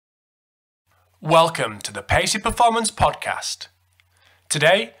Welcome to the Pacey Performance Podcast.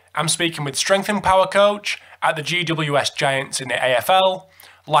 Today, I'm speaking with strength and power coach at the GWS Giants in the AFL,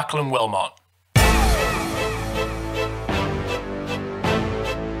 Lachlan Wilmot.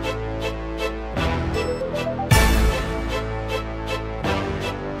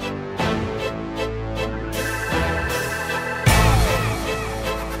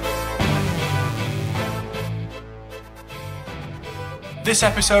 This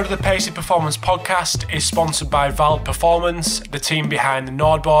episode of the Pacey Performance Podcast is sponsored by Valid Performance, the team behind the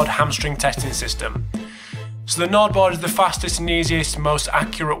NordBord hamstring testing system. So the NordBord is the fastest and easiest, most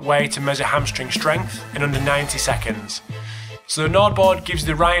accurate way to measure hamstring strength in under 90 seconds. So the NordBord gives you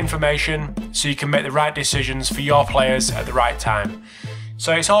the right information so you can make the right decisions for your players at the right time.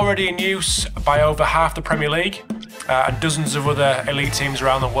 So it's already in use by over half the Premier League and dozens of other elite teams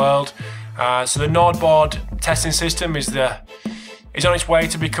around the world. So the NordBord testing system is on its way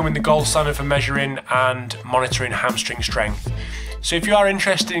to becoming the gold standard for measuring and monitoring hamstring strength. So if you are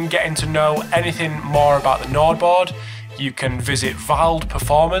interested in getting to know anything more about the NordBord, you can visit Valid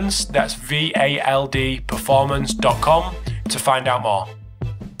Performance, that's VALD performance.com, to find out more.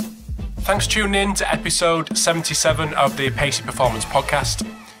 Thanks for tuning in to episode 77 of the Pacey Performance Podcast.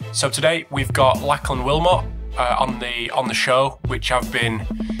 So today we've got Lachlan Wilmot on the show, which I've been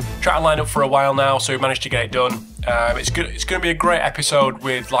trying to line up for a while now, so we managed to get it done. It's going to be a great episode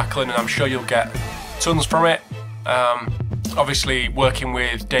with Lachlan, and I'm sure you'll get tons from it. Obviously, working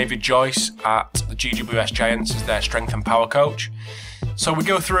with David Joyce at the GWS Giants as their strength and power coach. So we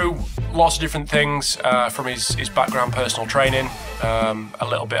go through lots of different things from his background, personal training, a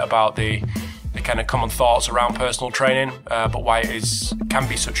little bit about the kind of common thoughts around personal training, but why it can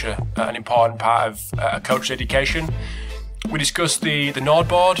be such an important part of a coach's education. We discussed the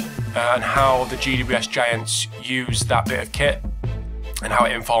NordBord and how the GWS Giants use that bit of kit and how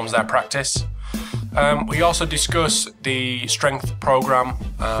it informs their practice. We also discuss the strength program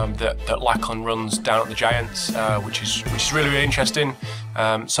that Lachlan runs down at the Giants, which is really, really interesting.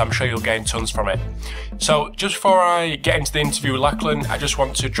 So I'm sure you'll gain tons from it. So just before I get into the interview with Lachlan, I just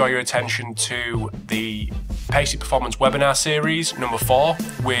want to draw your attention to the Pacey Performance webinar series number 4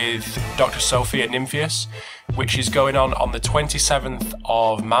 with Dr. Sophia Nymphius, which is going on the 27th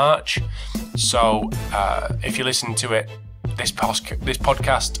of March. So if you listen to it, this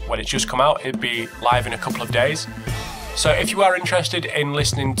podcast, when it's just come out, it'll be live in a couple of days. So if you are interested in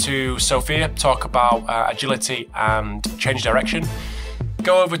listening to Sophia talk about agility and change direction,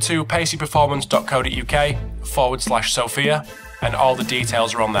 go over to paceyperformance.co.uk/Sophia, and all the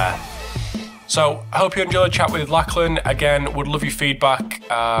details are on there. So I hope you enjoy the chat with Lachlan. Again, would love your feedback,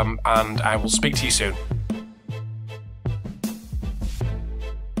 and I will speak to you soon.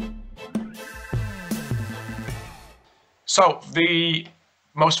 So the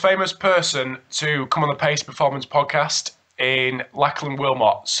most famous person to come on the Pacey Performance Podcast in Lachlan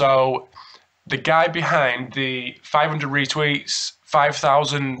Wilmot. So the guy behind the 500 retweets,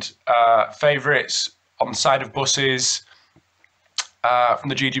 5,000 favourites on the side of buses from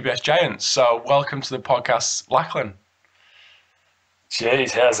the GWS Giants. So welcome to the podcast, Lachlan.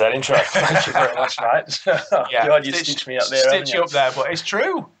 Jeez, how's that intro? Thank you very much, mate. Yeah, God, you stitched me up there. Stitch you up there, but it's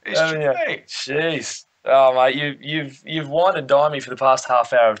true. It's true, mate. Jeez. Oh, mate, you've wined and dined me for the past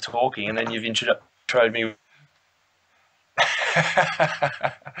half hour of talking, and then you've introed me.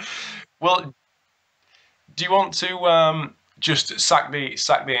 Well, do you want to just sack the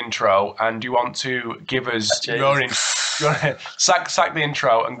intro, and do you want to give us your own sack the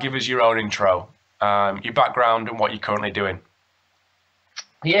intro and give us your own intro, your background and what you're currently doing?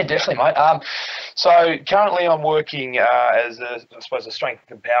 Yeah, definitely, mate. So currently I'm working as a strength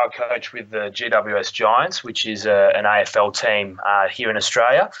and power coach with the GWS Giants, which is an AFL team here in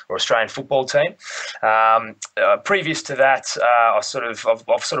Australia, or Australian football team. Previous to that, I've sort of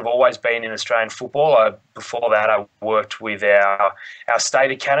always been in Australian football. Before that, I worked with our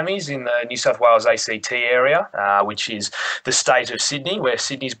state academies in the New South Wales ACT area, which is the state of Sydney, where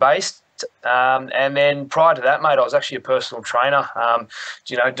Sydney's based. And then prior to that, mate, I was actually a personal trainer,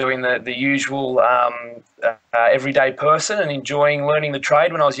 doing the usual everyday person and enjoying learning the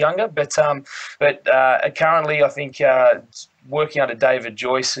trade when I was younger. But currently, I think working under David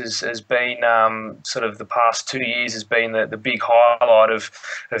Joyce has been sort of the past 2 years has been the big highlight of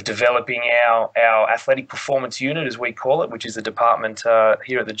developing our athletic performance unit, as we call it, which is the department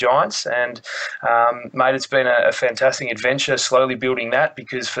here at the Giants. And mate, it's been a fantastic adventure slowly building that,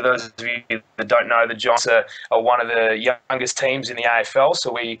 because for those of you that don't know, the Giants are one of the youngest teams in the AFL.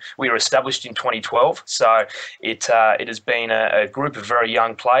 So we were established in 2012. So it has been a group of very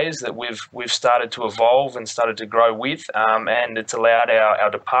young players that we've started to evolve and started to grow with. and it's allowed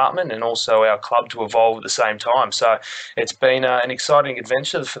our department and also our club to evolve at the same time. So it's been an exciting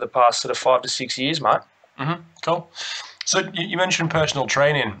adventure for the past sort of 5 to 6 years, mate. Mm-hmm. Cool. So you mentioned personal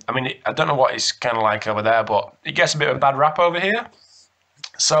training. I mean, I don't know what it's kind of like over there, but it gets a bit of a bad rap over here.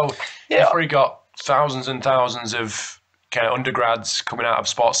 So if we got thousands and thousands of kind of undergrads coming out of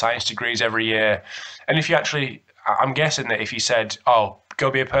sports science degrees every year, and if you actually, I'm guessing that if you said, oh, go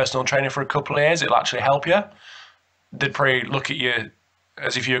be a personal trainer for a couple of years, it'll actually help you, they'd probably look at you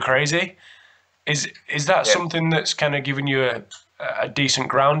as if you're crazy. Is that something that's kind of given you a decent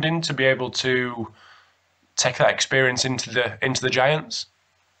grounding to be able to take that experience into the Giants?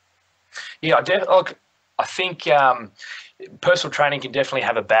 Yeah, I think personal training can definitely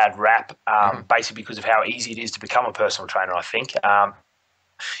have a bad rap, basically because of how easy it is to become a personal trainer, I think.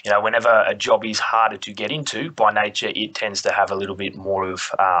 Whenever a job is harder to get into, by nature, it tends to have a little bit more of,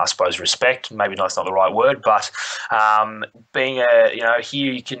 I suppose, respect. Maybe that's not the right word, but being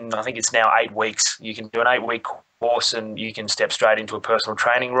here you can, I think it's now 8 weeks. You can do an 8-week course and you can step straight into a personal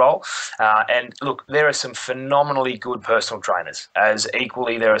training role. And look, there are some phenomenally good personal trainers, as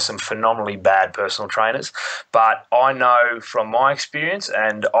equally there are some phenomenally bad personal trainers. But I know from my experience,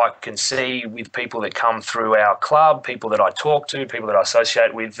 and I can see with people that come through our club, people that I talk to, people that I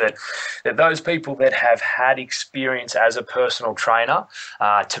associate with, that those people that have had experience as a personal trainer,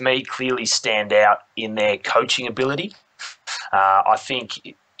 to me, clearly stand out in their coaching ability. I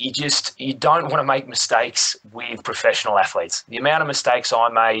think you don't want to make mistakes with professional athletes. The amount of mistakes I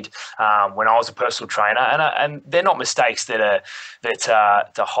made when I was a personal trainer, and they're not mistakes that are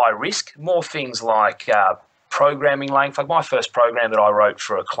high risk, more things like programming length. Like my first program that I wrote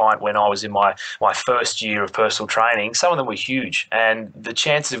for a client when I was in my first year of personal training, some of them were huge, and the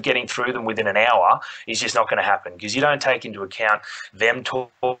chances of getting through them within an hour is just not going to happen because you don't take into account them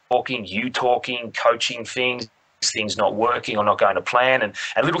talking, you talking, coaching things not working or not going to plan,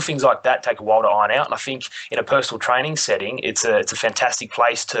 and little things like that take a while to iron out. And I think in a personal training setting, it's a fantastic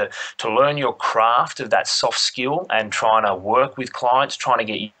place to learn your craft of that soft skill and trying to work with clients, trying to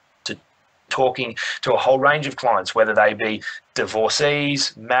get you to talking to a whole range of clients, whether they be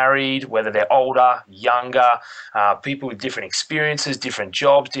divorcees, married, whether they're older, younger, people with different experiences, different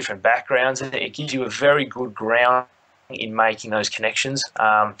jobs, different backgrounds. And it gives you a very good ground in making those connections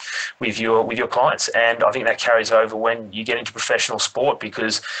with your clients. And I think that carries over when you get into professional sport,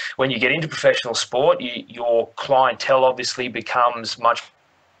 because when you get into professional sport, your clientele obviously becomes much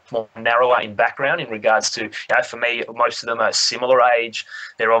more narrower in background in regards to, for me, most of them are similar age.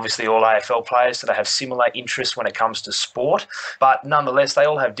 They're obviously all AFL players, so they have similar interests when it comes to sport. But nonetheless, they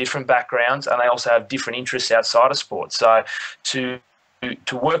all have different backgrounds and they also have different interests outside of sport. So to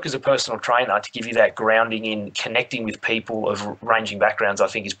work as a personal trainer, to give you that grounding in connecting with people of ranging backgrounds, I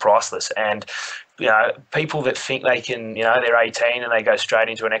think is priceless. And, people that think they can, they're 18 and they go straight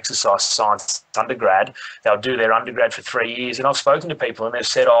into an exercise science undergrad, they'll do their undergrad for 3 years. And I've spoken to people and they've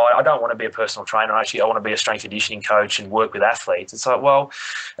said, I don't want to be a personal trainer. Actually, I want to be a strength conditioning coach and work with athletes. It's like, well,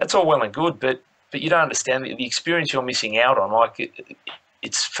 that's all well and good, but you don't understand the experience you're missing out on.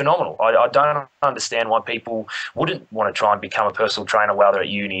 It's phenomenal. I don't understand why people wouldn't want to try and become a personal trainer while they're at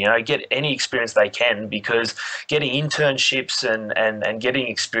uni. Get any experience they can, because getting internships and getting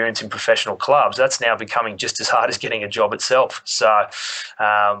experience in professional clubs, that's now becoming just as hard as getting a job itself. So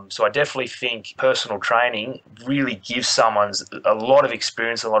I definitely think personal training really gives someone a lot of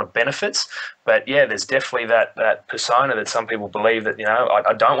experience, a lot of benefits. But yeah, there's definitely that persona that some people believe that,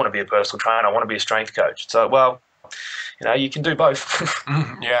 I don't want to be a personal trainer, I want to be a strength coach. So, well, you can do both.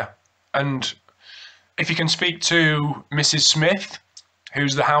 Yeah. And if you can speak to Mrs. Smith,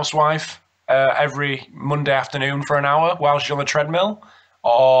 who's the housewife, every Monday afternoon for an hour while she's on the treadmill,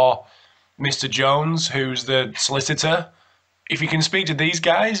 or Mr. Jones, who's the solicitor, if you can speak to these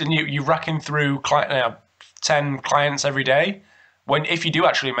guys and you're racking through 10 clients every day, if you do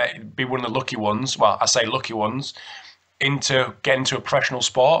actually be one of the lucky ones, well, I say lucky ones, into getting to a professional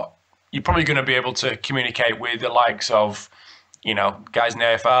sport, you're probably going to be able to communicate with the likes of, guys in the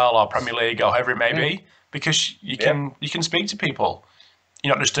AFL or Premier League or whoever it may be, because you can speak to people.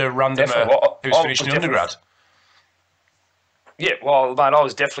 You're not just a randomer who's finished an undergrad. Yeah, well, mate, I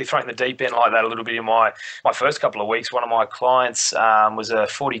was definitely thrown in the deep end like that a little bit in my first couple of weeks. One of my clients was a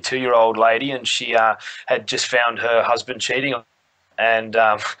 42-year-old lady, and she had just found her husband cheating on. And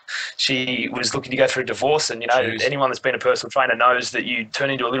she was looking to go through a divorce. And, anyone that's been a personal trainer knows that you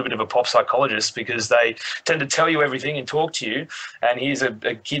turn into a little bit of a pop psychologist, because they tend to tell you everything and talk to you. And here's a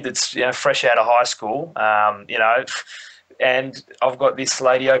kid that's fresh out of high school, and I've got this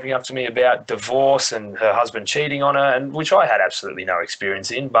lady opening up to me about divorce and her husband cheating on her, and which I had absolutely no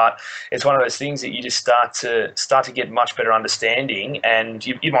experience in. But it's one of those things that you just start to get much better understanding, and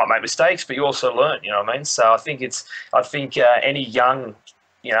you might make mistakes, but you also learn. You know what I mean? So I think any young,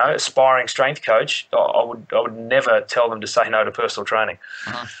 aspiring strength coach, I would never tell them to say no to personal training.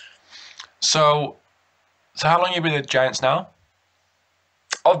 Mm-hmm. So how long have you been at the Giants now?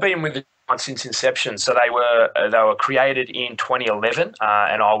 I've been with the Giants since inception. So they were created in 2011,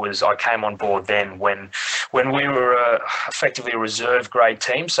 and I came on board then when we were effectively a reserve grade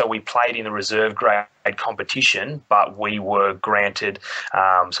team. So we played in the reserve grade competition, but we were granted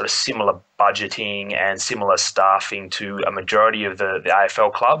sort of similar budgeting and similar staffing to a majority of the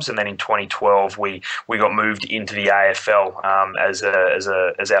AFL clubs. And then in 2012, we got moved into the AFL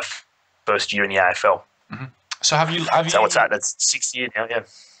as our first year in the AFL. Mm-hmm. So have you? So what's that? That's 6 years now. Yeah.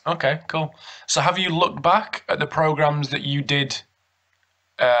 Okay, cool. So have you looked back at the programs that you did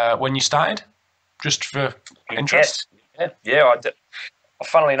when you started, just for interest? Yeah. I did.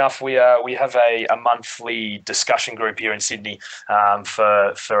 Funnily enough, we have a monthly discussion group here in Sydney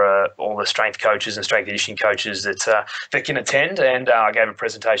for all the strength coaches and strength conditioning coaches that can attend. And I gave a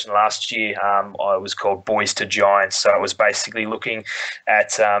presentation last year. I was called Boys to Giants. So it was basically looking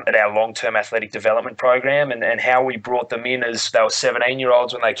at our long-term athletic development program and how we brought them in as they were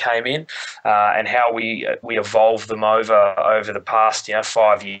 17-year-olds when they came in, and how we evolved them over the past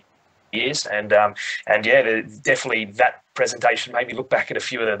 5 years. And definitely that presentation made me look back at a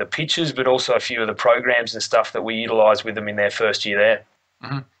few of the pictures, but also a few of the programs and stuff that we utilised with them in their first year there.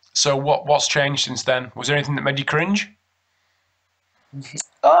 Mm-hmm. So what's changed since then? Was there anything that made you cringe?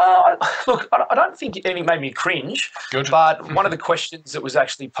 Look, I don't think anything made me cringe. Good. But one of the questions that was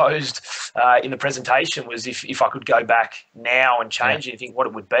actually posed in the presentation was if I could go back now and change anything, what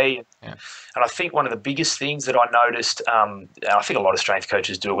it would be. Yeah. And I think one of the biggest things that I noticed, and I think a lot of strength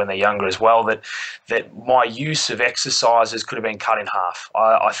coaches do it when they're younger as well, that my use of exercises could have been cut in half.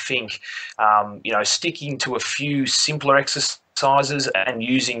 I think, sticking to a few simpler exercises and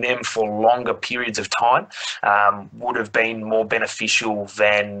using them for longer periods of time would have been more beneficial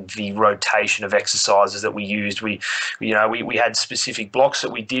than the rotation of exercises that we used. We had specific blocks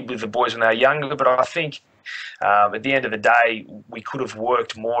that we did with the boys when they were younger, but I think at the end of the day, we could have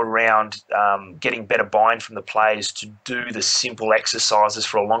worked more around getting better buy-in from the players to do the simple exercises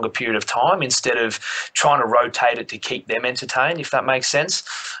for a longer period of time instead of trying to rotate it to keep them entertained, if that makes sense.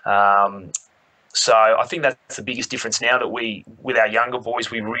 So I think that's the biggest difference now that with our younger boys,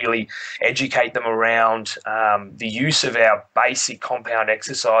 we really educate them around the use of our basic compound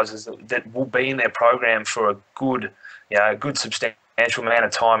exercises that will be in their program for a good substantial amount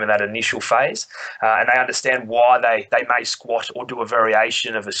of time in that initial phase. And they understand why they may squat or do a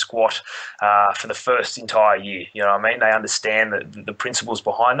variation of a squat for the first entire year. You know what I mean? They understand the principles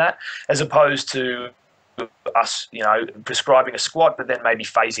behind that, as opposed to us, prescribing a squat, but then maybe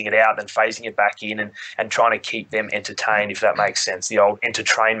phasing it out, then phasing it back in, and trying to keep them entertained, if that makes sense. The old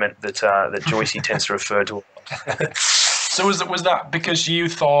entertainment that Joycey tends to refer to. So was that because you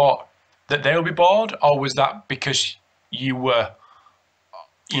thought that they would be bored, or was that because you were,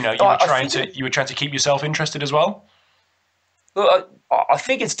 you were trying to keep yourself interested as well? Well, I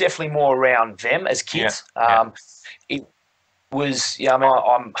think it's definitely more around them as kids. It was,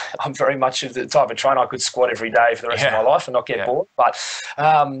 I'm very much of the type of trainer I could squat every day for the rest of my life and not get bored.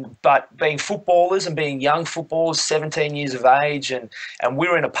 But being footballers and being young footballers, 17 years of age, and we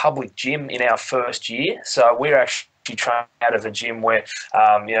were in a public gym in our first year, so we were actually trained out of a gym where,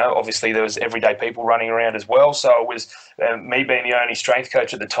 obviously there was everyday people running around as well. So it was me being the only strength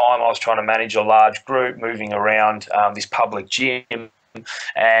coach at the time. I was trying to manage a large group, moving around this public gym.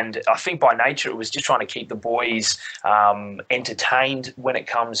 And I think by nature it was just trying to keep the boys entertained when it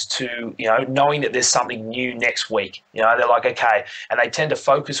comes to, knowing that there's something new next week. They're like, okay. And they tend to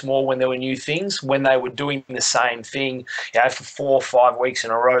focus more when there were new things. When they were doing the same thing, for 4 or 5 weeks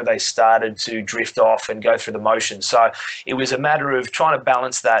in a row, they started to drift off and go through the motions. So it was a matter of trying to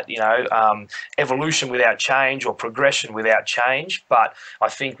balance that, evolution without change or progression without change. But I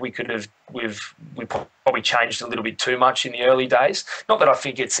think we probably changed a little bit too much in the early days. Not that I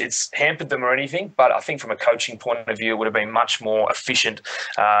think it's hampered them or anything, but I think from a coaching point of view, it would have been much more efficient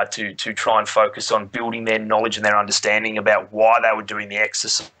to try and focus on building their knowledge and their understanding about why they were doing the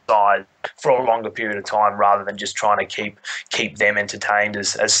exercise for a longer period of time, rather than just trying to keep them entertained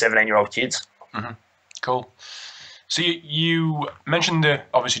as 17-year-old kids. Mm-hmm. Cool. So you mentioned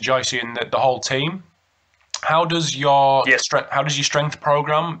obviously Joycey and the whole team. How does your strength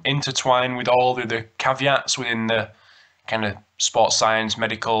program intertwine with all the caveats within the kind of sports science,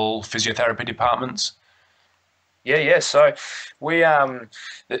 medical, physiotherapy departments? Yeah. So we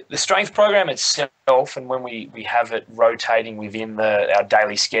the strength program itself, and when we have it rotating within our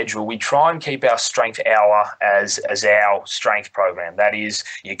daily schedule, we try and keep our strength hour as our strength program. That is,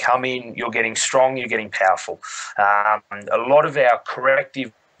 you come in, you're getting strong, you're getting powerful. A lot of our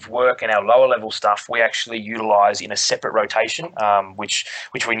corrective work and our lower level stuff we actually utilize in a separate rotation, which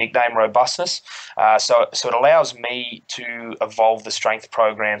we nickname robustness. So it allows me to evolve the strength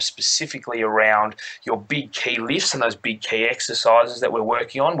program specifically around your big key lifts and those big key exercises that we're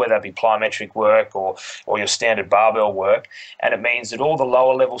working on, whether that be plyometric work or your standard barbell work. And it means that all the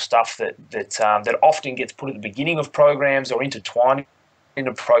lower level stuff that often gets put at the beginning of programs or intertwined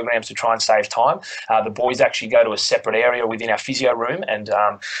into programs to try and save time. The boys actually go to a separate area within our physio room, and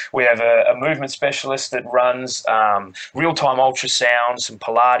we have a movement specialist that runs real-time ultrasound, some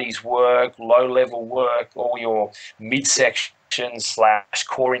Pilates work, low-level work, all your midsection /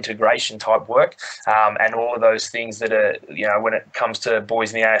 core integration type work, and all of those things that are, when it comes to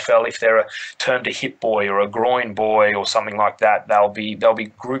boys in the AFL, if they're a turn to hip boy or a groin boy or something like that, they'll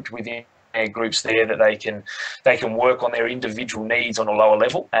be grouped within groups there that they can work on their individual needs on a lower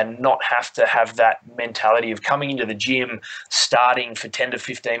level and not have to have that mentality of coming into the gym, starting for 10 to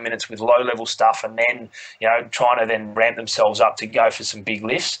 15 minutes with low level stuff and then trying to then ramp themselves up to go for some big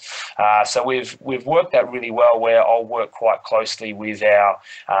lifts. So we've worked that really well, where I'll work quite closely with our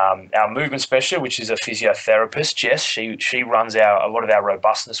movement specialist, which is a physiotherapist, Jess. She runs a lot of our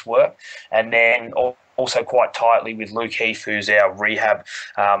robustness work, and then also quite tightly with Luke Heath, who's our rehab.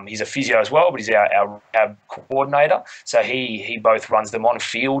 He's a physio as well, but he's our rehab coordinator. So he both runs them on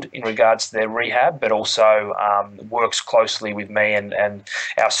field in regards to their rehab, but also works closely with me and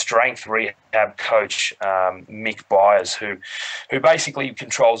our strength rehab coach, Mick Byers, who basically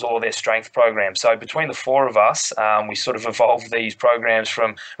controls all of their strength programs. So between the four of us, we sort of evolve these programs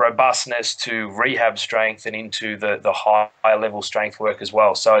from robustness to rehab strength and into the higher level strength work as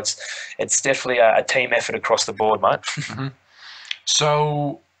well. So it's definitely a team effort across the board, mate. Mm-hmm.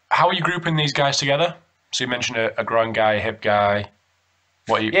 So how are you grouping these guys together? So you mentioned a groin guy, a hip guy.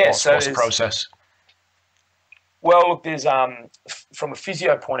 What's the process? Well, look, there's from a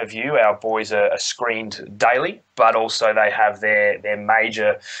physio point of view, our boys are screened daily, but also they have their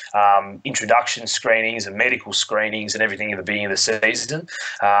major introduction screenings and medical screenings and everything at the beginning of the season,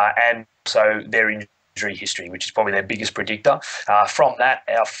 and so their injury history, which is probably their biggest predictor. From that,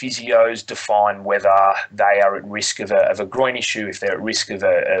 our physios define whether they are at risk of a groin issue, if they're at risk of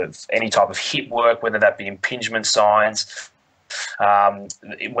any type of hip work, whether that be impingement signs,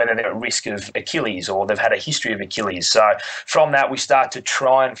 whether they're at risk of Achilles or they've had a history of Achilles. So from that, we start to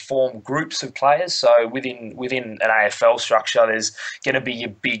try and form groups of players. So within an AFL structure, there's going to be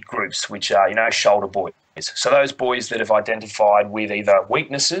your big groups, which are, shoulder boys. So those boys that have identified with either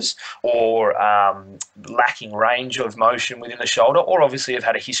weaknesses or lacking range of motion within the shoulder, or obviously have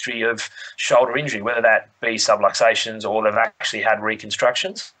had a history of shoulder injury, whether that be subluxations or they've actually had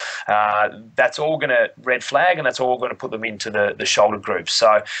reconstructions, that's all going to red flag, and that's all going to put them into the shoulder group.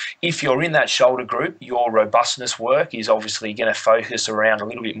 So if you're in that shoulder group, your robustness work is obviously going to focus around a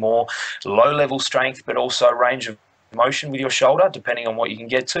little bit more low-level strength, but also range of motion with your shoulder, depending on what you can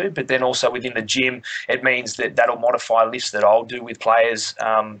get to. But then also within the gym, it means that'll modify lifts that I'll do with players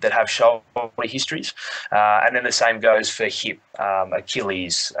that have shoulder histories. And then the same goes for hip,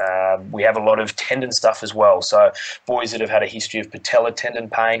 Achilles. We have a lot of tendon stuff as well. So boys that have had a history of patella tendon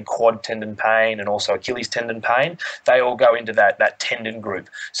pain, quad tendon pain, and also Achilles tendon pain, they all go into that tendon group.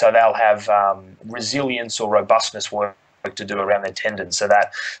 So they'll have resilience or robustness work to do around their tendons. So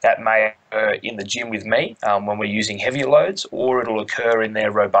that may occur in the gym with me when we're using heavier loads, or it'll occur in their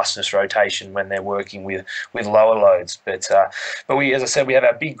robustness rotation when they're working with lower loads. But we, as I said, we have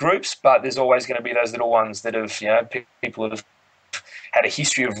our big groups, but there's always going to be those little ones that have, people that have had a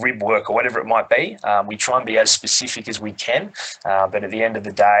history of rib work or whatever it might be. We try and be as specific as we can, but at the end of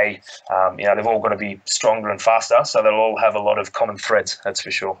the day, they've all got to be stronger and faster, so they'll all have a lot of common threads, that's for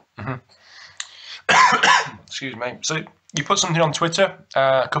sure. Mm-hmm. Excuse me. So you put something on Twitter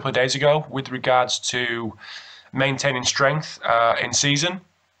a couple of days ago with regards to maintaining strength in season.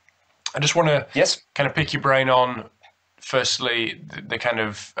 I just want to kind of pick your brain on, firstly, the kind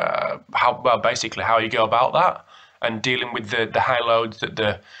of how you go about that and dealing with the high loads and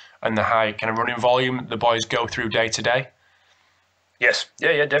the high kind of running volume that the boys go through day to day. Yes,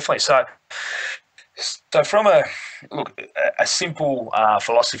 yeah, definitely. So from a simple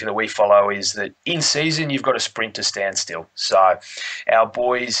philosophy that we follow is that in season, you've got to sprint to stand still. So our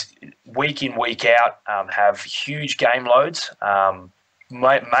boys, week in, week out, have huge game loads,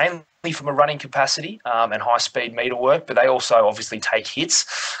 mainly from a running capacity and high-speed meter work, but they also obviously take hits,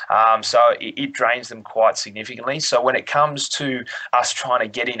 so it drains them quite significantly. So when it comes to us trying to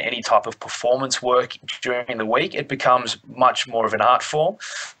get in any type of performance work during the week, it becomes much more of an art form.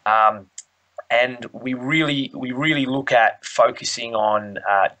 And we really look at focusing on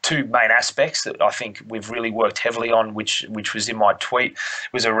two main aspects that I think we've really worked heavily on, which was in my tweet,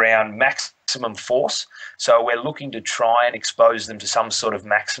 was around maximum force. So we're looking to try and expose them to some sort of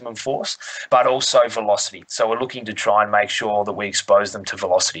maximum force, but also velocity. So we're looking to try and make sure that we expose them to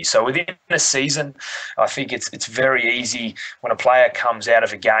velocity. So within a season, I think it's very easy when a player comes out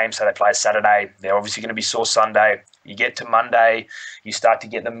of a game, so they play a Saturday, they're obviously going to be sore Sunday. You get to Monday, you start to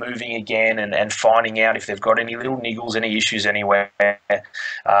get them moving again and finding out if they've got any little niggles, any issues anywhere.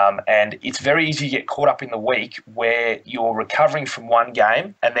 And it's very easy to get caught up in the week where you're recovering from one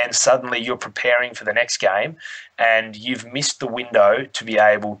game and then suddenly you're preparing for the next game and you've missed the window to be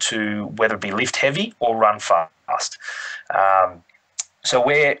able to, whether it be lift heavy or run fast. So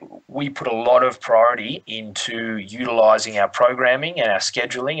we put a lot of priority into utilising our programming and our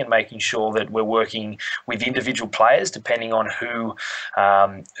scheduling and making sure that we're working with individual players depending on who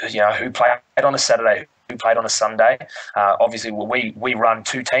played on a Saturday, who played on a Sunday. Obviously, we run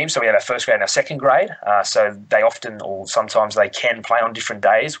two teams, so we have our first grade and our second grade. So they often, or sometimes they can play on different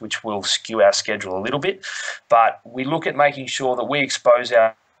days, which will skew our schedule a little bit. But we look at making sure that we expose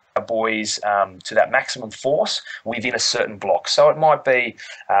our boys to that maximum force within a certain block. So it might be,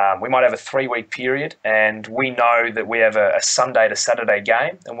 we might have a 3-week period and we know that we have a Sunday to Saturday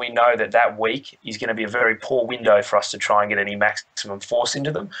game and we know that week is going to be a very poor window for us to try and get any maximum force into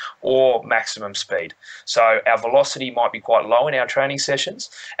them or maximum speed. So our velocity might be quite low in our training sessions,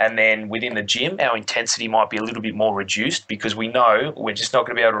 and then within the gym our intensity might be a little bit more reduced because we know we're just not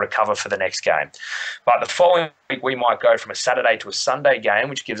going to be able to recover for the next game. But the following week we might go from a Saturday to a Sunday game,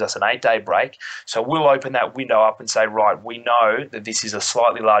 which gives us an 8-day break. So we'll open that window up and say, right, we know that this is a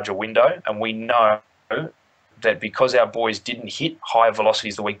slightly larger window, and we know that because our boys didn't hit higher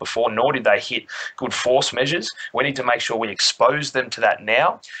velocities the week before, nor did they hit good force measures, we need to make sure we expose them to that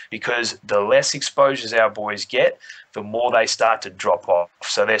now, because the less exposures our boys get, the more they start to drop off.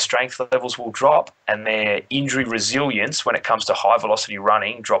 So their strength levels will drop and their injury resilience when it comes to high velocity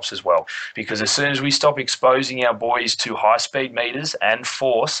running drops as well. Because as soon as we stop exposing our boys to high speed meters and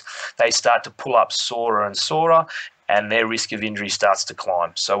force, they start to pull up sorer and sorer, and their risk of injury starts to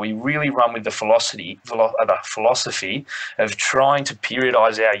climb. So we really run with the philosophy of trying to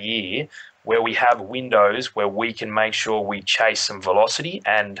periodize our year where we have windows where we can make sure we chase some velocity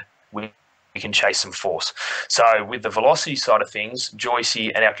and we can chase some force. So with the velocity side of things,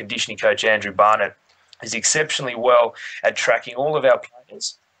 Joycey and our conditioning coach, Andrew Barnett, is exceptionally well at tracking all of our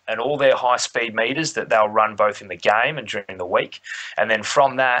players and all their high-speed meters that they'll run both in the game and during the week. And then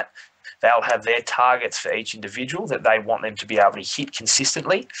from that, they'll have their targets for each individual that they want them to be able to hit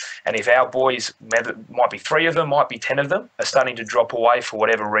consistently. And if our boys, might be 3 of them, might be 10 of them, are starting to drop away for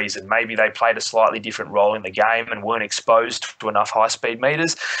whatever reason, maybe they played a slightly different role in the game and weren't exposed to enough high-speed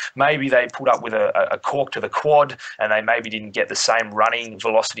meters, maybe they put up with a cork to the quad and they maybe didn't get the same running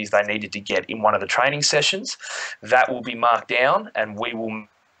velocities they needed to get in one of the training sessions, that will be marked down and we will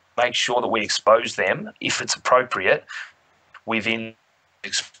make sure that we expose them, if it's appropriate, within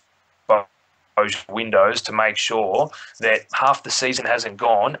windows to make sure that half the season hasn't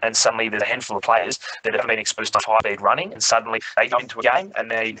gone and suddenly there's a handful of players that have been exposed to high-speed running and suddenly they go into a game and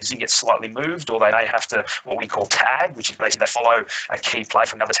they get slightly moved, or they may have to, what we call tag, which is basically they follow a key play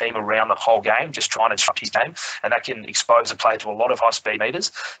from another team around the whole game, just trying to disrupt his game, and that can expose a player to a lot of high-speed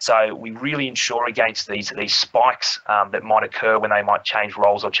meters. So we really ensure against these spikes that might occur when they might change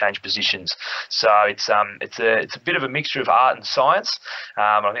roles or change positions. So it's a bit of a mixture of art and science.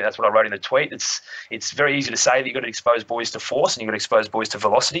 I think that's what I wrote in the tweet. It's very easy to say that you've got to expose boys to force and you've got to expose boys to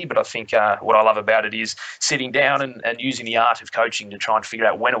velocity, but I think what I love about it is sitting down and using the art of coaching to try and figure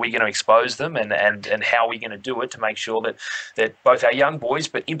out when are we going to expose them and how are we going to do it to make sure that both our young boys,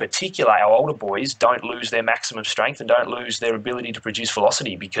 but in particular our older boys, don't lose their maximum strength and don't lose their ability to produce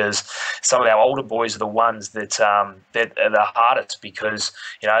velocity, because some of our older boys are the ones that are the hardest, because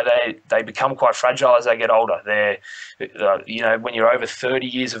they become quite fragile as they get older. They're when you're over 30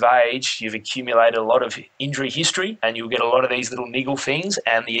 years of age, you've accumulated a lot of injury history and you'll get a lot of these little niggle things,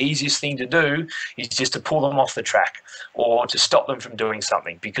 and the easiest thing to do is just to pull them off the track or to stop them from doing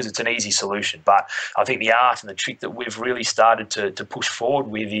something, because it's an easy solution. But I think the art and the trick that we've really started to push forward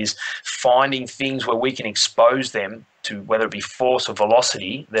with is finding things where we can expose them whether it be force or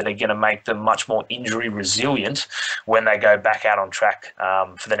velocity, that are going to make them much more injury resilient when they go back out on track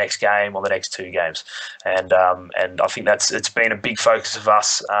for the next game or the next 2 games. And I think it's been a big focus of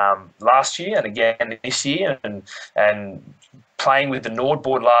us last year and again this year, and playing with the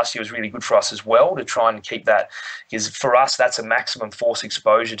NordBord last year was really good for us as well, to try and keep that, because for us that's a maximum force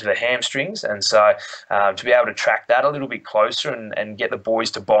exposure to the hamstrings, and so to be able to track that a little bit closer and get the boys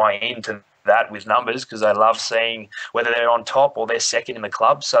to buy into that with numbers, because they love seeing whether they're on top or they're second in the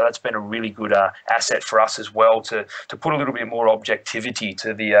club. So that's been a really good asset for us as well, to put a little bit more objectivity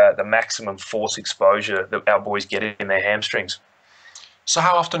to the maximum force exposure that our boys get in their hamstrings. So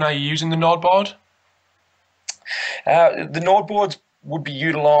how often are you using the NordBord? The NordBords would be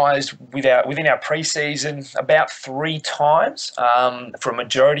utilised within our pre-season about 3 times for a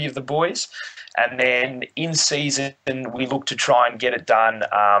majority of the boys. And then in season, we look to try and get it done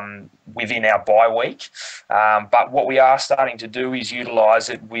within our bye week. But what we are starting to do is utilise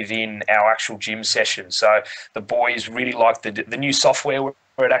it within our actual gym session. So the boys really like the new software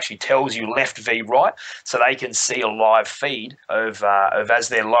where it actually tells you left v right, so they can see a live feed of as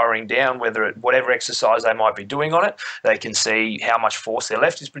they're lowering down, whatever exercise they might be doing on it, they can see how much force their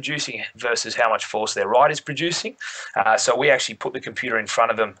left is producing versus how much force their right is producing. So we actually put the computer in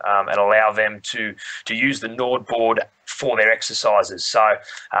front of them and allow them to use the NordBord for their exercises. So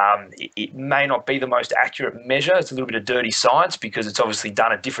it may not be the most accurate measure. It's a little bit of dirty science, because it's obviously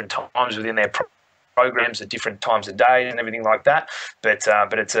done at different times within their programs at different times of day and everything like that, but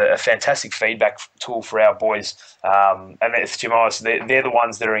it's a fantastic feedback tool for our boys, and it's, to be honest, they're the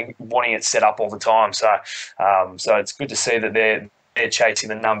ones that are wanting it set up all the time, so it's good to see that they're chasing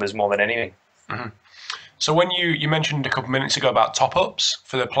the numbers more than anything. Mm-hmm. So when you mentioned a couple of minutes ago about top-ups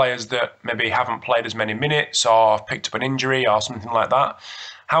for the players that maybe haven't played as many minutes or picked up an injury or something like that,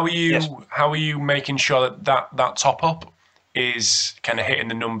 how are you making sure that top-up is kind of hitting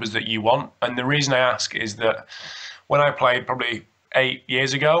the numbers that you want? And the reason I ask is that when I played probably 8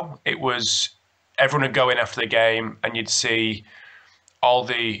 years ago, it was everyone would go in after the game and you'd see all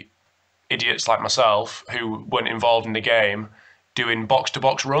the idiots like myself who weren't involved in the game doing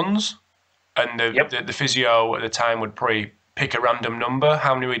box-to-box runs, and the physio at the time would probably pick a random number.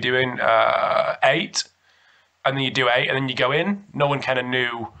 How many were we doing? 8. And then you do 8 and then you go in. No one kind of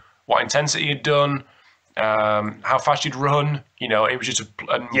knew what intensity you'd done, how fast you'd run, it was just put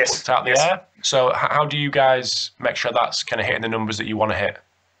out the air. So how do you guys make sure that's kind of hitting the numbers that you want to hit?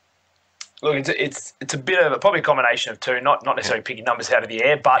 Look, it's a bit of probably a combination of two, not necessarily picking numbers out of the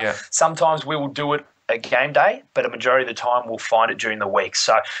air, but sometimes we will do it a game day, but a majority of the time we'll find it during the week.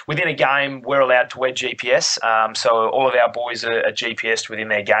 So within a game, we're allowed to wear GPS. So all of our boys are GPSed within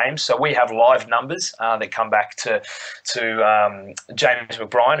their games. So we have live numbers that come back to James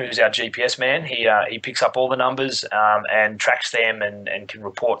McBrien, who's our GPS man. He picks up all the numbers and tracks them and can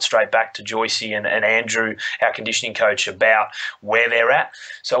report straight back to Joycey and Andrew, our conditioning coach, about where they're at.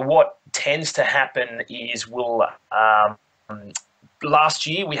 So what tends to happen is last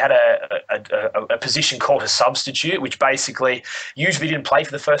year we had a position called a substitute, which basically usually didn't play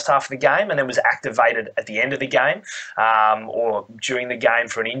for the first half of the game and then was activated at the end of the game or during the game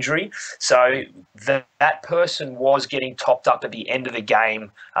for an injury. So that person was getting topped up at the end of the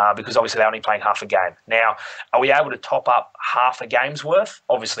game because obviously they're only playing half a game. Now, are we able to top up half a game's worth?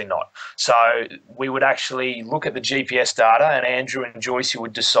 Obviously not. So we would actually look at the GPS data, and Andrew and Joycey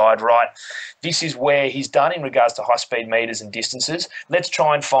would decide, right, this is where he's done in regards to high-speed meters and distances. Let's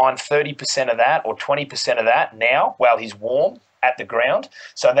try and find 30% of that or 20% of that now while he's warm at the ground.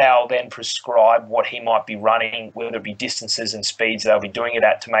 So they'll then prescribe what he might be running, whether it be distances and speeds they'll be doing it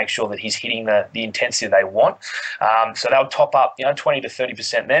at, to make sure that he's hitting the intensity they want. So they'll top up 20 to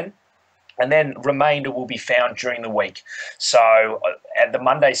 30% then. And then remainder will be found during the week. So at the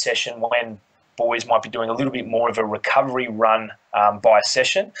Monday session, when boys might be doing a little bit more of a recovery run by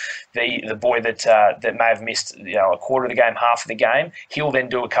session, the boy that may have missed a quarter of the game, half of the game, he'll then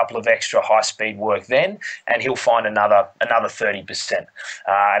do a couple of extra high speed work then, and he'll find another 30%.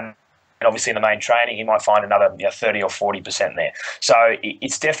 And obviously in the main training, he might find another 30 or 40% there. So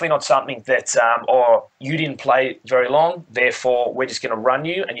it's definitely not something that, or you didn't play very long, therefore we're just going to run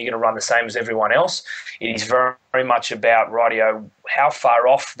you and you're going to run the same as everyone else. It is very, very much about, rightio, how far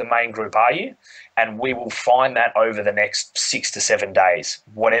off the main group are you? And we will find that over the next 6 to 7 days,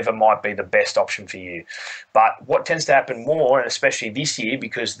 whatever might be the best option for you. But what tends to happen more, and especially this year,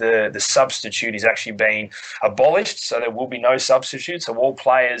 because the substitute is actually being abolished, so there will be no substitute. So all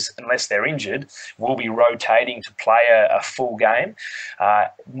players, unless they're injured, will be rotating to play a full game.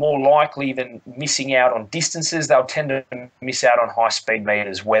 More likely than missing out on distances, they'll tend to miss out on high-speed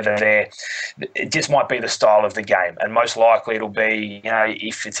meters, it just might be the style of the game. And most likely it'll be,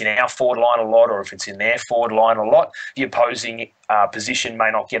 if it's in our forward line a lot or if it's in their forward line a lot, the opposing position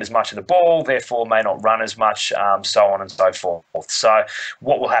may not get as much of the ball, therefore may not run as much, so on and so forth. So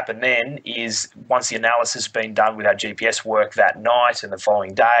what will happen then is once the analysis has been done with our GPS work that night and the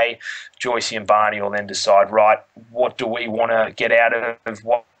following day, Joycey and Barney will then decide, right, what do we want to get out of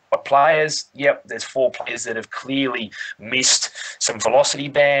what players? Yep, there's 4 players that have clearly missed some velocity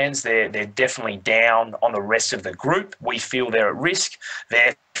bands. They're definitely down on the rest of the group. We feel they're at risk.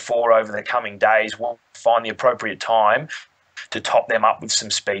 Therefore, over the coming days, we'll find the appropriate time to top them up with some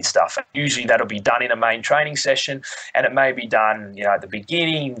speed stuff. Usually that'll be done in a main training session, and it may be done, at the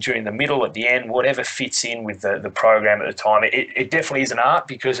beginning, during the middle, at the end, whatever fits in with the program at the time. It definitely is an art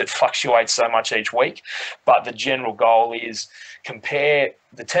because it fluctuates so much each week, but the general goal is compare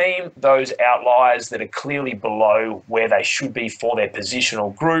the team, those outliers that are clearly below where they should be for their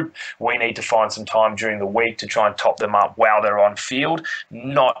positional group. We need to find some time during the week to try and top them up while they're on field,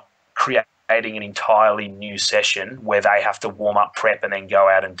 not creating an entirely new session where they have to warm up, prep, and then go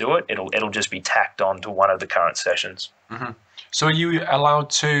out and do it. It'll just be tacked on to one of the current sessions. Mm-hmm. So are you allowed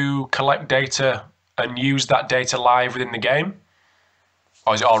to collect data and use that data live within the game?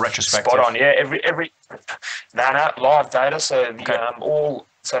 Or is it all retrospective? Spot on, yeah. Live data. So okay.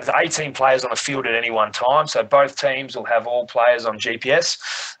 So there's 18 players on the field at any one time. So both teams will have all players on GPS,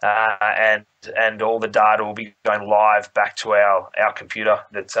 and all the data will be going live back to our computer.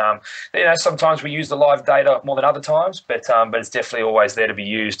 That sometimes we use the live data more than other times, but it's definitely always there to be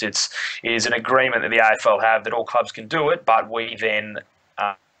used. It is an agreement that the AFL have that all clubs can do it, but we then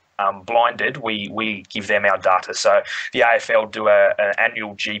blinded, we give them our data. So the AFL do an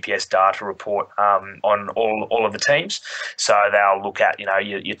annual GPS data report on all of the teams. So they'll look at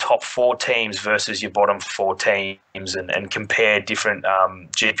your top 4 teams versus your bottom 4 teams and compare different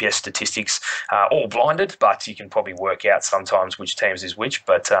GPS statistics, all blinded. But you can probably work out sometimes which teams is which.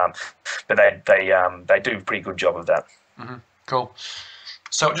 But they do a pretty good job of that. Mm-hmm. Cool.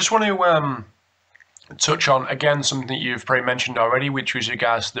 So just want to touch on again something that you've probably mentioned already, which was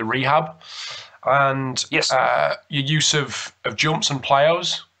regards to the rehab and yes. Your use of jumps and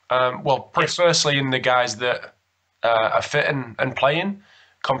plyos. Yes. Firstly in the guys that are fit and playing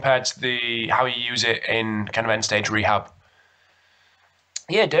compared to how you use it in kind of end stage rehab.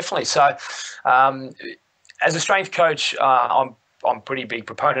 Yeah, definitely. So as a strength coach, I'm a pretty big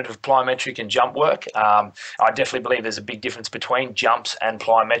proponent of plyometric and jump work. I definitely believe there's a big difference between jumps and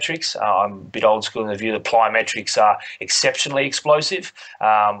plyometrics. I'm a bit old school in the view that plyometrics are exceptionally explosive.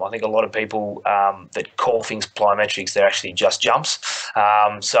 I think a lot of people that call things plyometrics, they're actually just jumps.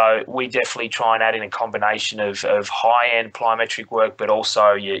 So we definitely try and add in a combination of high-end plyometric work, but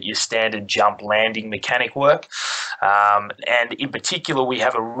also your standard jump landing mechanic work. And in particular, we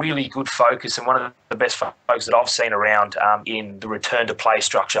have a really good focus, and one of the best focus that I've seen around in the return to play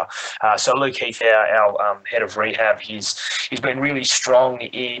structure. So Luke Heath, our head of rehab, he's been really strong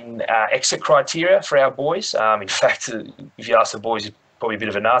in exit criteria for our boys. In fact, if you ask the boys, he's probably a bit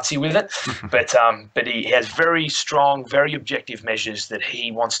of a Nazi with it, but he has very strong, very objective measures that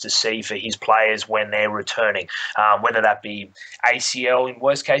he wants to see for his players when they're returning, whether that be ACL in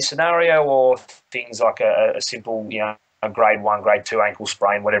worst case scenario or things like a simple, a grade 1, grade 2 ankle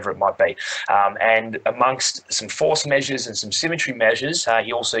sprain, whatever it might be. And amongst some force measures and some symmetry measures,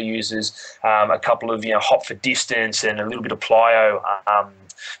 he also uses a couple of hop for distance and a little bit of plyo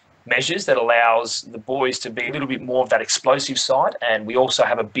measures that allows the boys to be a little bit more of that explosive side. And we also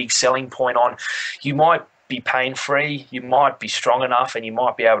have a big selling point on you might be pain-free, you might be strong enough, and you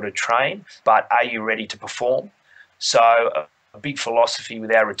might be able to train, but are you ready to perform? So a big philosophy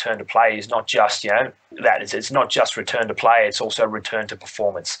with our return to play is not just, it's not just return to play, it's also return to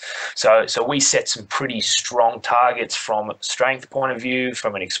performance. So we set some pretty strong targets from a strength point of view,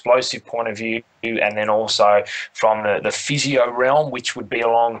 from an explosive point of view, and then also from the physio realm, which would be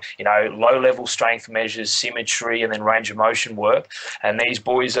along, low-level strength measures, symmetry, and then range of motion work. And these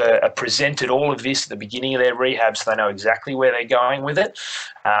boys are presented all of this at the beginning of their rehab, so they know exactly where they're going with it.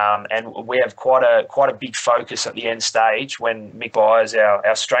 And we have quite a big focus at the end stage when Mick Byers,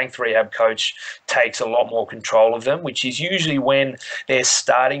 our strength rehab coach, takes takes a lot more control of them, which is usually when they're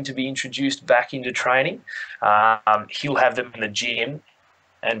starting to be introduced back into training. He'll have them in the gym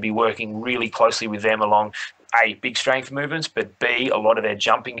and be working really closely with them along A, big strength movements, but B, a lot of their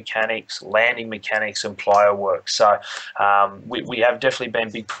jumping mechanics, landing mechanics, and plyo work. So we have definitely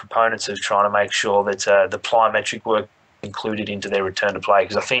been big proponents of trying to make sure that the plyometric work included into their return to play,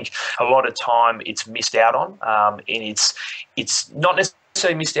 because I think a lot of time it's missed out on, and it's not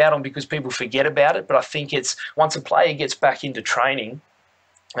necessarily missed out on because people forget about it, but I think it's once a player gets back into training,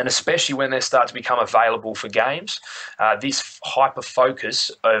 and especially when they start to become available for games, this hyper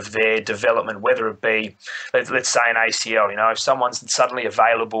focus of their development, whether it be, let's say an ACL, if someone's suddenly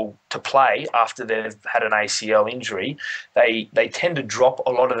available to play after they've had an ACL injury, they tend to drop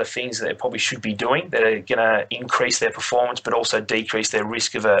a lot of the things that they probably should be doing that are going to increase their performance, but also decrease their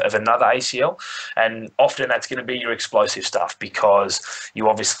risk of another ACL. And often that's going to be your explosive stuff, because you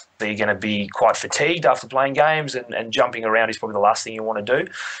obviously are going to be quite fatigued after playing games, and jumping around is probably the last thing you want to do.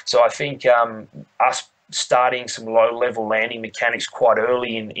 So I think us starting some low-level landing mechanics quite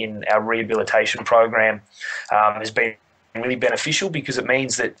early in our rehabilitation program has been really beneficial, because it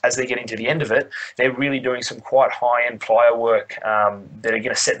means that as they get into the end of it, they're really doing some quite high-end plyo work that are going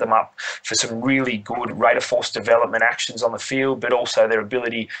to set them up for some really good rate of force development actions on the field, but also their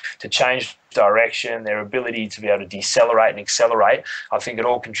ability to change direction, their ability to be able to decelerate and accelerate. I think it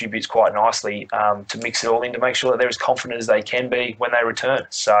all contributes quite nicely to mix it all in to make sure that they're as confident as they can be when they return.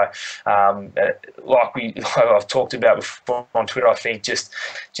 So like I've talked about before on Twitter, I think just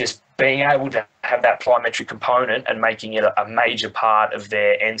being able to have that plyometric component and making it a major part of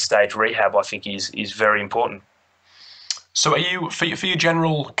their end stage rehab, I think is very important. So are you, for your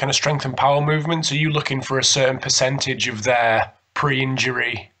general kind of strength and power movements, are you looking for a certain percentage of their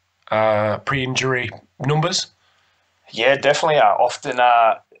pre-injury numbers? Yeah, definitely are.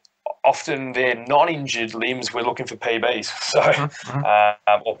 Often they're non-injured limbs, we're looking for PBs, so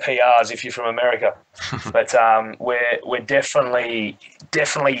or PRs if you're from America. But we're definitely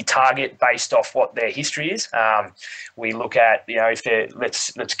target based off what their history is. We look at, if they're,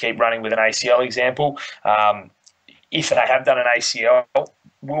 let's keep running with an ACL example. If they have done an ACL,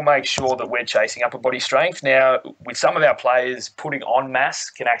 we'll make sure that we're chasing upper body strength. Now, with some of our players, putting on mass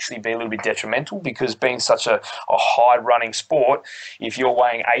can actually be a little bit detrimental, because being such a high running sport, if you're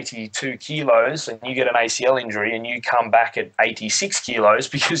weighing 82 kilos and you get an ACL injury and you come back at 86 kilos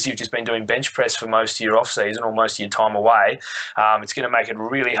because you've just been doing bench press for most of your off season or most of your time away, it's going to make it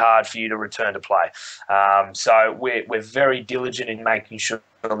really hard for you to return to play. So we're very diligent in making sure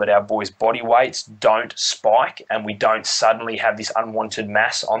that our boys' body weights don't spike and we don't suddenly have this unwanted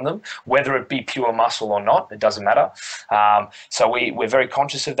mass on them, whether it be pure muscle or not, it doesn't matter. So we're very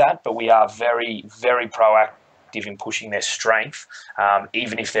conscious of that, but we are very, very proactive in pushing their strength,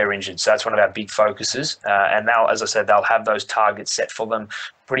 even if they're injured. So that's one of our big focuses. And now, as I said, they'll have those targets set for them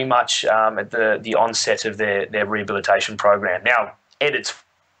pretty much at the onset of their rehabilitation program. Now, edits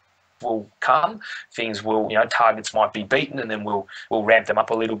will come, things will, targets might be beaten, and then we'll ramp them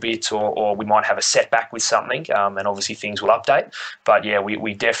up a little bit, or we might have a setback with something, and obviously things will update. But yeah,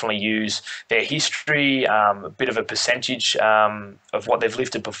 we definitely use their history, a bit of a percentage of what they've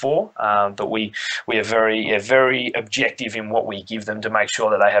lifted before, but we are very objective in what we give them to make sure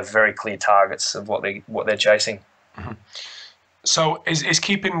that they have very clear targets of what they're chasing. Mm-hmm. So is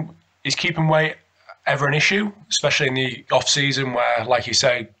keeping weight ever an issue, especially in the off season where, like you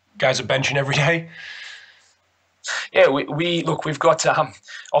say, guys are benching every day? Yeah, we've got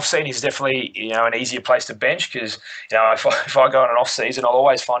off season is definitely an easier place to bench, because if I go on an off season, I'll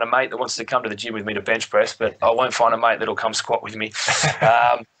always find a mate that wants to come to the gym with me to bench press, but I won't find a mate that'll come squat with me.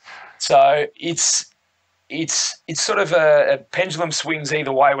 So it's sort of a pendulum swings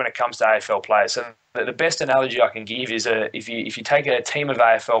either way when it comes to AFL players. So the best analogy I can give is if you take a team of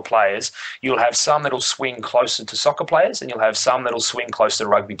AFL players, you'll have some that'll swing closer to soccer players, and you'll have some that'll swing closer to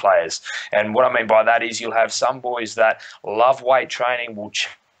rugby players. And what I mean by that is you'll have some boys that love weight training, will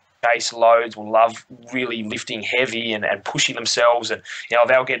chase loads, will love really lifting heavy and pushing themselves, and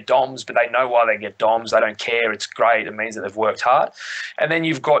they'll get DOMs, but they know why they get DOMs. They don't care. It's great. It means that they've worked hard. And then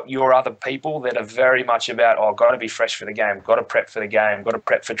you've got your other people that are very much about, got to be fresh for the game, got to prep for the game, got to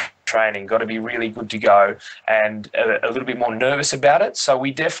prep for training, got to be really good to go, and a little bit more nervous about it. So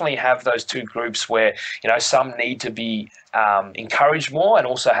we definitely have those two groups where some need to be encouraged more and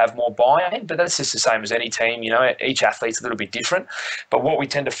also have more buy-in, but that's just the same as any team. Each athlete's a little bit different, but what we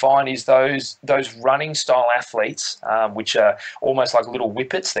tend to find is those running style athletes, which are almost like little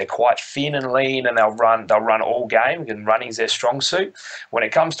whippets. They're quite thin and lean, and they'll run all game, and running's their strong suit. When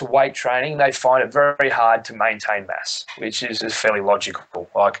it comes to weight training, they find it very hard to maintain mass, which is fairly logical.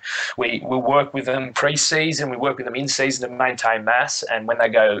 Like we will work with them pre-season, we work with them in season to maintain mass, and when they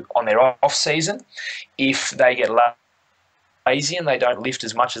go on their off season, if they get lazy and they don't lift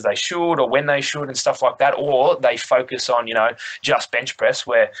as much as they should or when they should and stuff like that, or they focus on, just bench press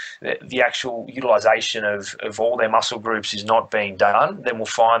where the actual utilization of all their muscle groups is not being done, then we'll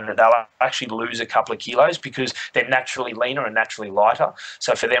find that they'll actually lose a couple of kilos because they're naturally leaner and naturally lighter.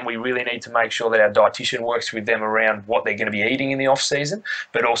 So for them, we really need to make sure that our dietitian works with them around what they're going to be eating in the off season,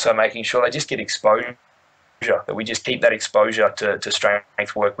 but also making sure they just get exposure, that we just keep that exposure to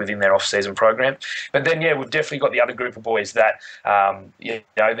strength work within their off-season program. But then, we've definitely got the other group of boys that,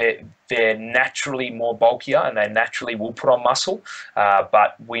 they're naturally more bulkier and they naturally will put on muscle.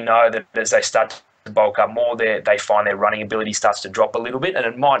 But we know that as they start to bulk up more, they find their running ability starts to drop a little bit, and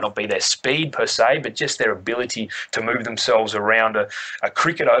it might not be their speed per se, but just their ability to move themselves around a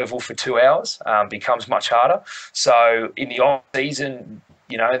cricket oval for 2 hours becomes much harder. So in the off-season,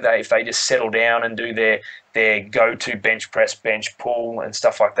 if they just settle down and do their go-to bench press, bench pull and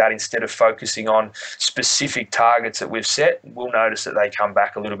stuff like that, instead of focusing on specific targets that we've set, we'll notice that they come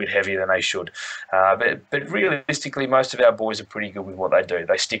back a little bit heavier than they should. But realistically, most of our boys are pretty good with what they do.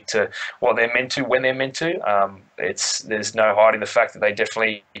 They stick to what they're meant to when they're meant to. There's no hiding the fact that they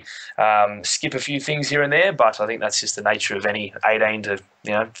definitely skip a few things here and there, but I think that's just the nature of any 18 to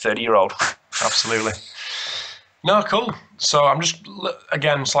 30-year-old. Absolutely. No, cool. So I'm just,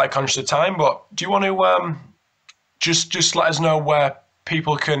 again, slightly conscious of time, but do you want to just let us know where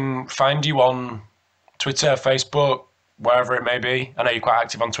people can find you on Twitter, Facebook, wherever it may be? I know you're quite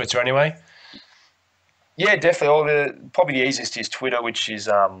active on Twitter anyway. Yeah, definitely. Probably the easiest is Twitter, which is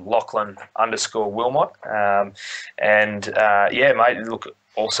Lachlan_Wilmot. Mate, look,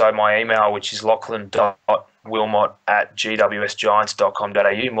 also my email, which is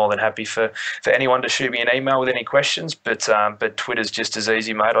lachlan.wilmot@gwsgiants.com.au. More than happy for anyone to shoot me an email with any questions, but Twitter's just as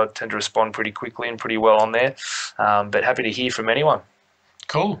easy, mate. I tend to respond pretty quickly and pretty well on there, but happy to hear from anyone.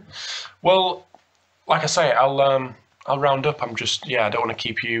 Cool. Well, like I say, I'll round up. I don't want to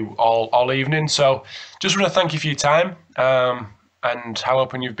keep you all evening, so just want to thank you for your time and how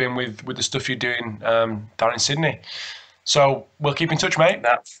open you've been with the stuff you're doing down in Sydney. So we'll keep in touch, mate.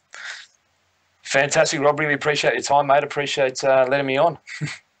 Fantastic, Rob. Really appreciate your time, mate. Appreciate letting me on.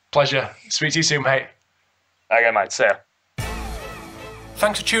 Pleasure. Speak to you soon, mate. Okay, mate. See ya.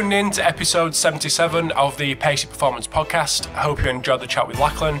 Thanks for tuning in to episode 77 of the Pacey Performance Podcast. I hope you enjoyed the chat with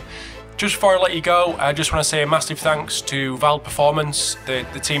Lachlan. Just before I let you go, I just want to say a massive thanks to Valid Performance, the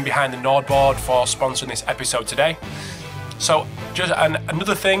team behind the NordBord, for sponsoring this episode today. So just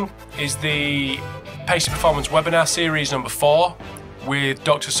another thing is the Pacey Performance webinar series number 4 with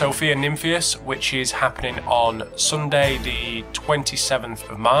Dr. Sophia Nymphius, which is happening on Sunday the 27th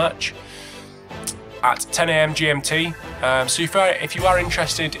of March at 10 a.m. GMT. So if you are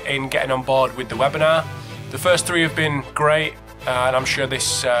interested in getting on board with the webinar, the first 3 have been great, and I'm sure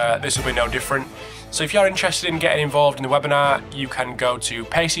this will be no different. So if you are interested in getting involved in the webinar, you can go to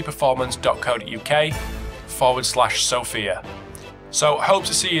paceyperformance.co.uk/Sophia. So hope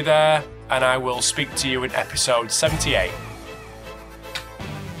to see you there, and I will speak to you in episode 78.